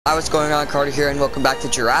Hi, what's going on? Carter here, and welcome back to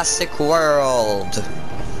Jurassic World.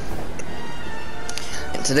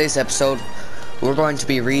 In today's episode, we're going to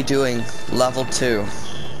be redoing level 2.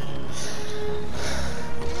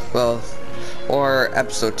 Well, or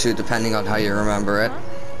episode 2, depending on how you remember it.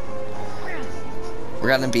 We're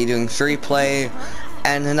going to be doing free play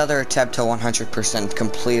and another attempt to 100%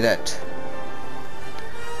 complete it.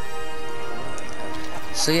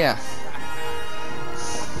 So yeah.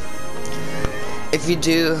 If you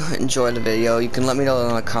do enjoy the video, you can let me know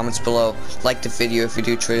in the comments below. Like the video if you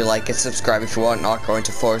do truly like it, subscribe if you want, not going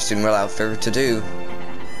to force you, and without further ado.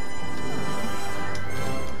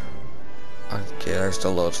 Okay, there's the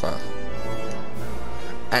load file.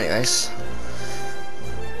 Anyways.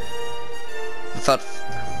 Without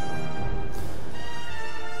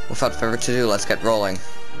further ado, let's get rolling.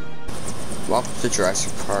 Welcome to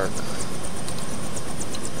Jurassic Park.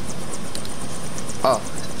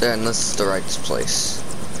 Oh. Then this is the right place.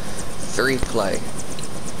 Free play.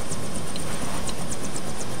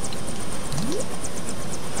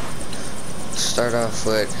 Start off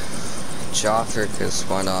with Joffrey, because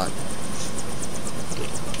why not?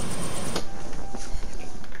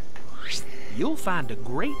 You'll find a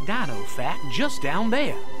great dino fact just down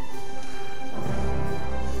there.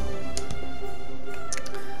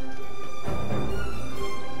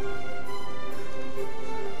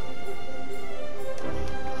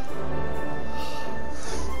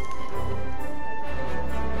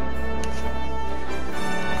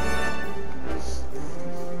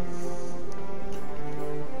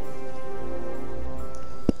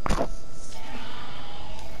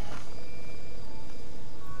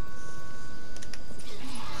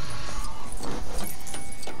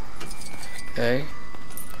 Okay.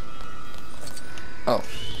 Oh.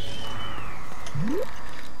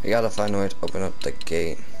 I gotta find a way to open up the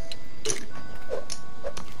gate.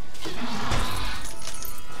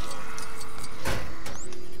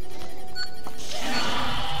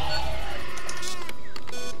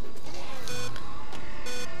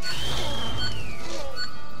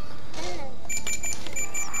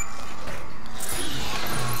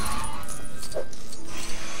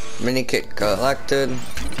 Mini kit collected.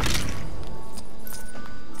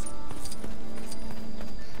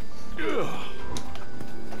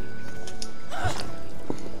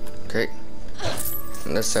 Great.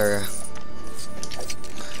 In this area.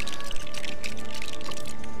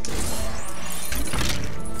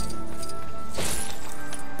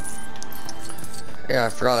 Yeah, I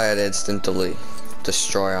forgot I had instantly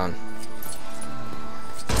destroy on.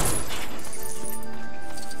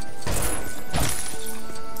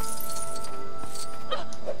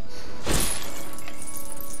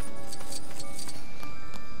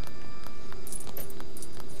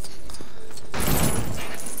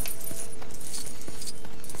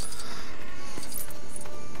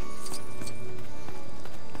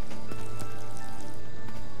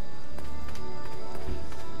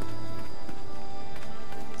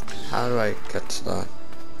 How do I get to that?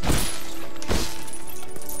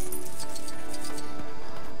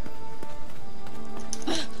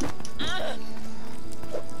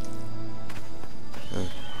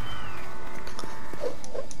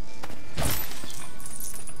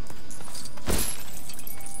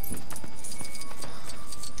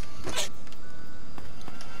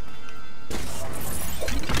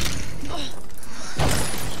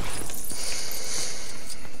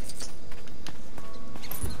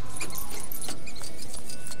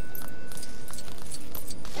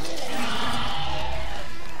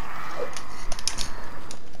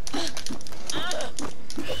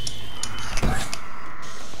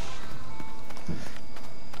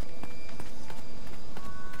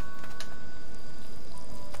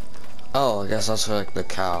 Oh, I guess that's for like the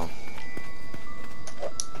cow.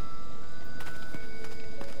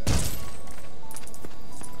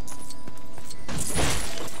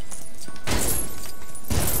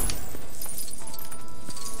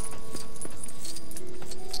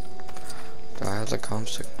 Do I have the comp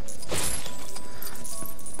stick?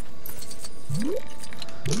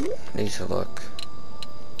 Need to look.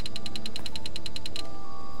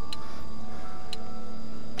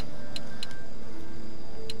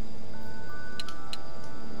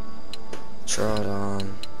 Draw it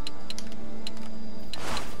on.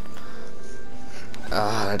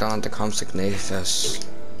 I don't have the comstick Nathis.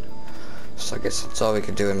 So I guess that's all we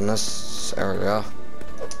could do in this area.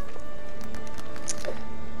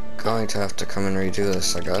 Going to have to come and redo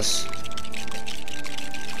this, I guess.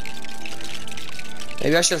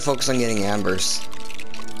 Maybe I should focus on getting ambers.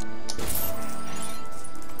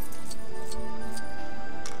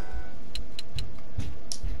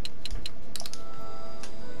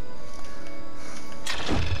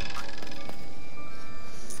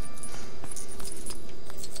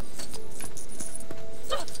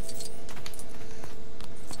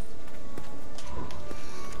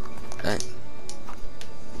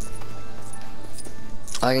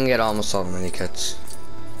 I can get almost all the mini kits.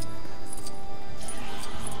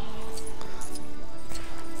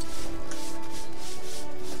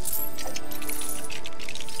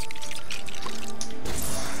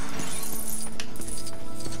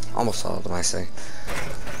 Almost all of them, I say.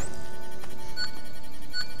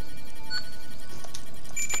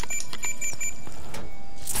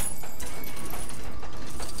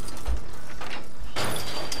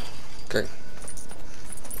 Okay.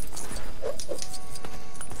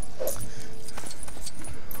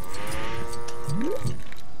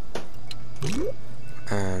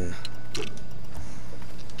 And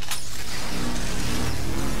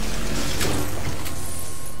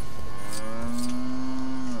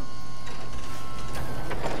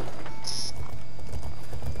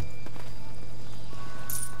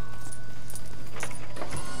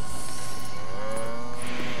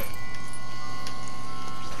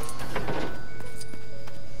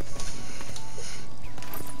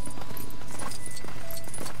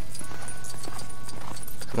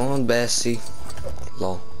come on, Bessie.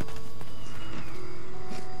 Lol.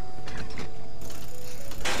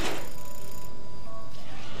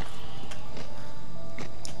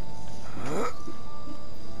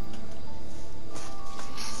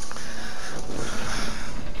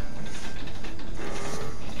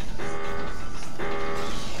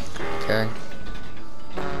 Okay.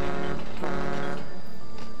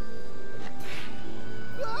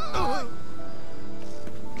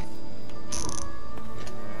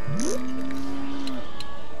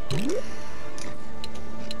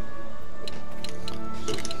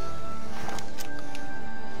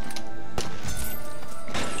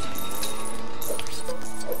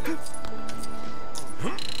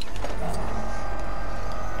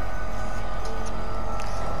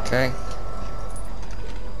 Okay.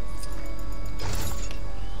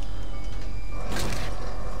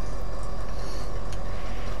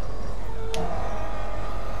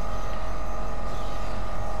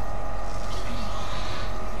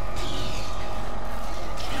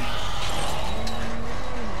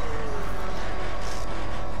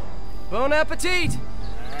 Bon appetit!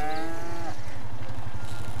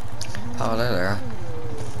 Oh, there.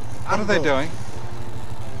 What are they doing?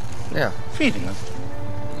 Yeah. Feeding them.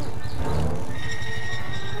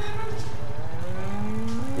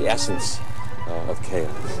 The essence of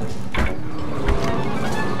chaos.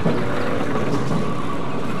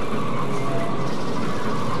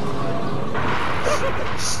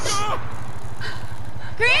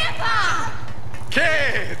 Grandpa!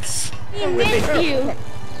 Kids! We miss you.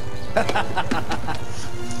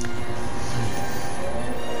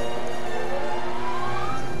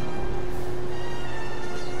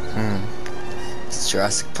 It's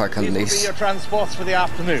Jurassic Park These will be Unleashed. your transports for the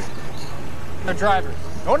afternoon. No drivers.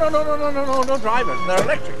 No drivers. They're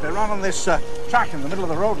electric. They run on this track in the middle of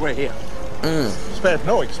the roadway here. Spared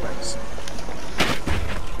no expense.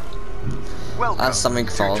 Welcome something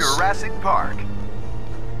to false. Jurassic Park.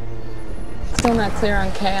 Still not clear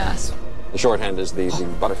on chaos. The shorthand is the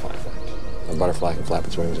butterfly effect. A butterfly can flap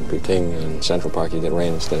its wings and be king, and in Central Park you get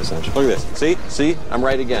rain instead of sunshine. Look at this. See? I'm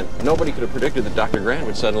right again. Nobody could have predicted that Dr. Grant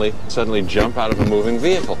would suddenly jump out of a moving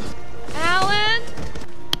vehicle. Alan?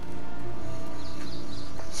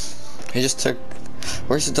 He just took...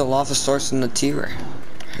 Where's the Dilophosaurus and the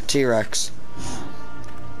T-Rex?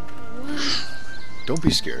 Don't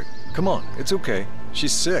be scared. Come on, it's okay.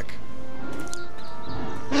 She's sick.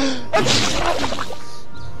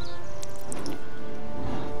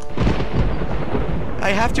 I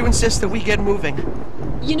have to insist that we get moving.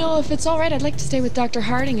 You know, if it's all right, I'd like to stay with Dr.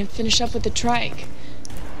 Harding and finish up with the trike.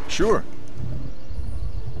 Sure.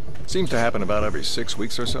 Seems to happen about every 6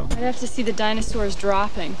 weeks or so. I'd have to see the dinosaurs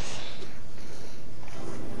dropping.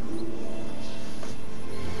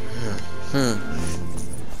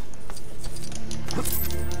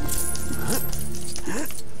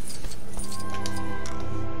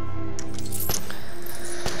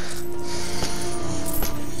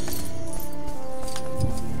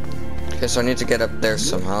 Okay, so I need to get up there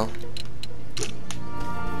somehow.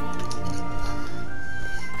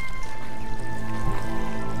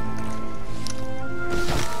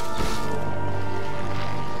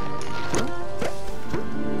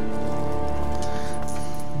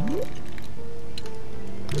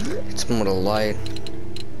 It's more the light.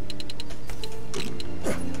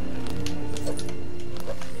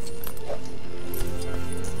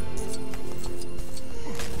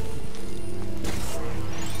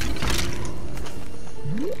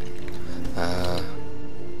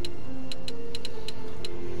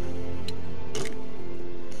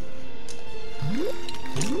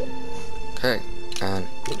 Okay, and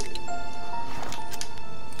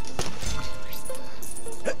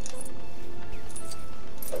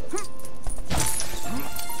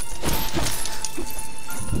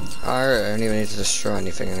Alright, I don't even need to destroy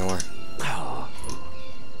anything anymore.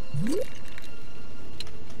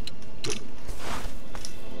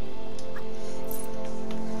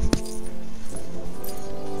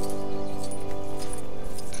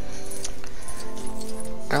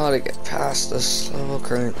 How to get past this level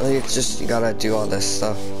currently, it's just you gotta do all this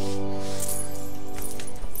stuff.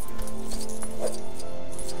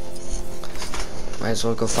 Might as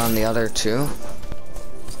well go find the other two.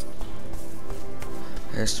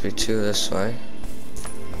 There has to be two this way.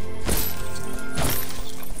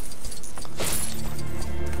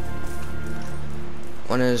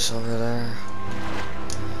 One is over there.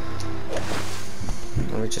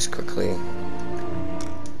 Let me just quickly.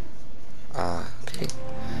 Okay.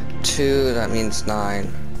 2, that means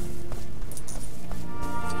 9.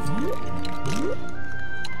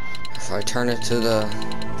 If I turn it to the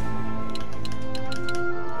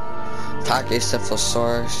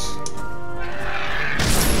Pachycephalosaurus.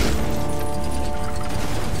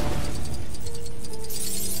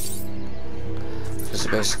 This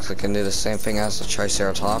basically can do the same thing as the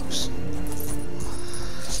Triceratops.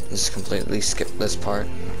 Just completely skip this part.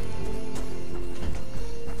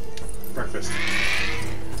 Breakfast.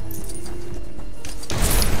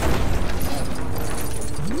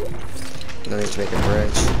 No need to make a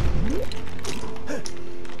bridge.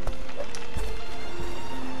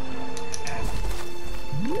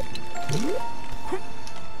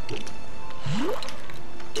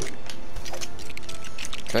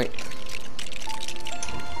 Okay.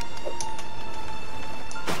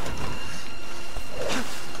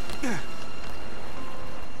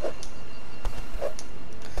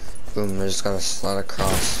 Boom, I just gotta slide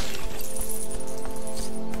across.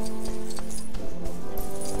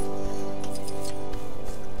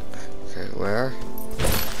 Okay, where?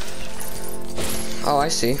 Oh, I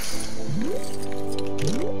see.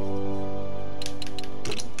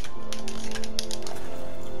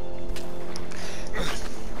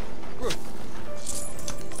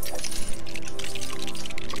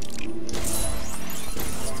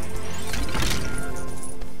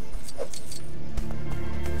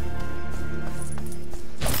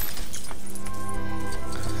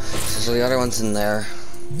 So the other one's in there.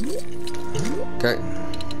 Okay.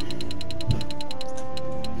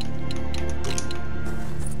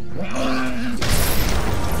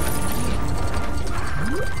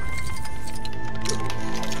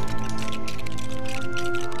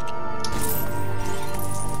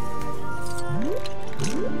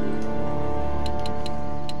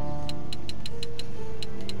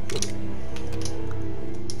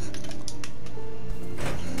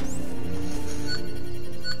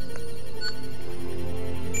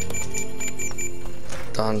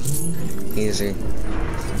 Done. Easy.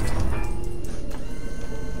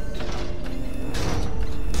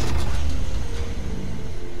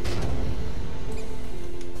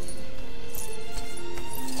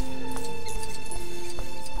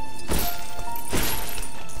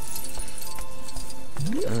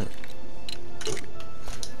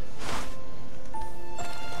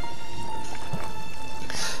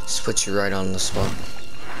 Just put you right on the spot.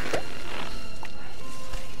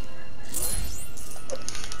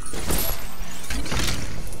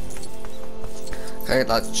 Okay,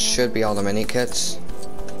 that should be all the mini kits.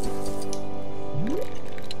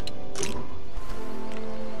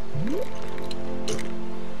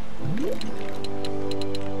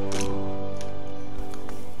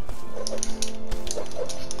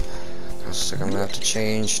 So I'm gonna have to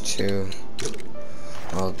change to.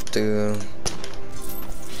 I'll do.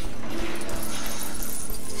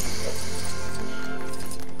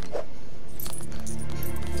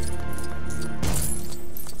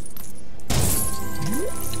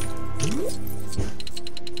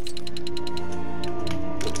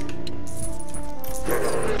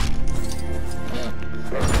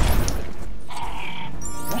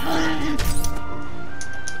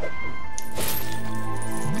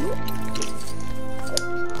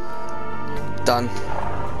 Done.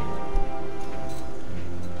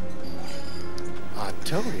 I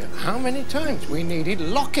tell you, how many times we needed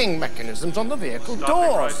locking mechanisms on the vehicle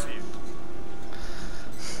doors.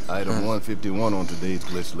 Item 151 on today's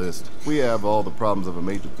glitch list. We have all the problems of a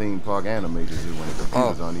major theme park and a major zoo when the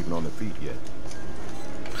computers aren't even on their feet yet.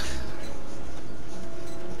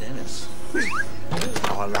 Dennis,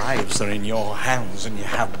 our lives are in your hands and you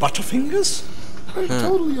have butterfingers? I'm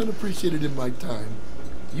totally unappreciated in my time.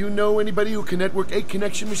 You know anybody who can network 8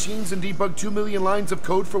 connection machines and debug 2 million lines of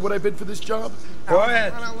code for what I bid for this job?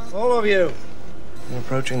 Quiet, all of you. I'm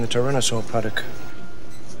approaching the Tyrannosaur paddock.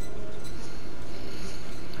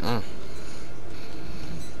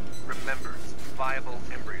 Remember, viable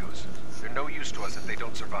embryos. They're no use to us if they they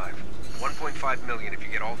don't survive. 1.5 million if you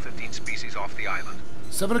get all 15 species off the island.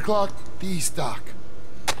 7 o'clock, the East Dock.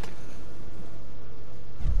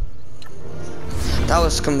 That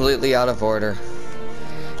was completely out of order.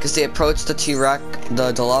 Because they approached the T-Rex,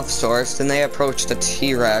 the Dilophosaurus, then they approached the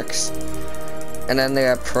T-Rex, and then they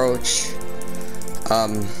approach,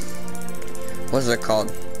 what's it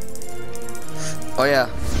called? Oh yeah.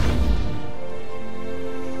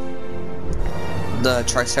 The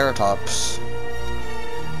Triceratops.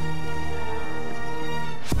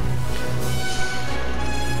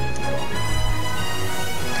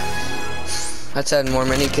 Let's add more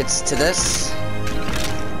mini kits to this.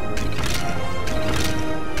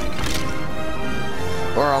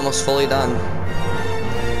 We're almost fully done.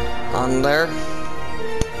 On there.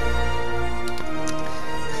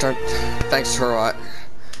 Thanks for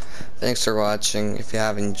watching. If you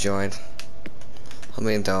have enjoyed, let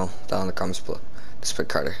me know down in the comments below. This is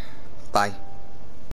Carter. Bye.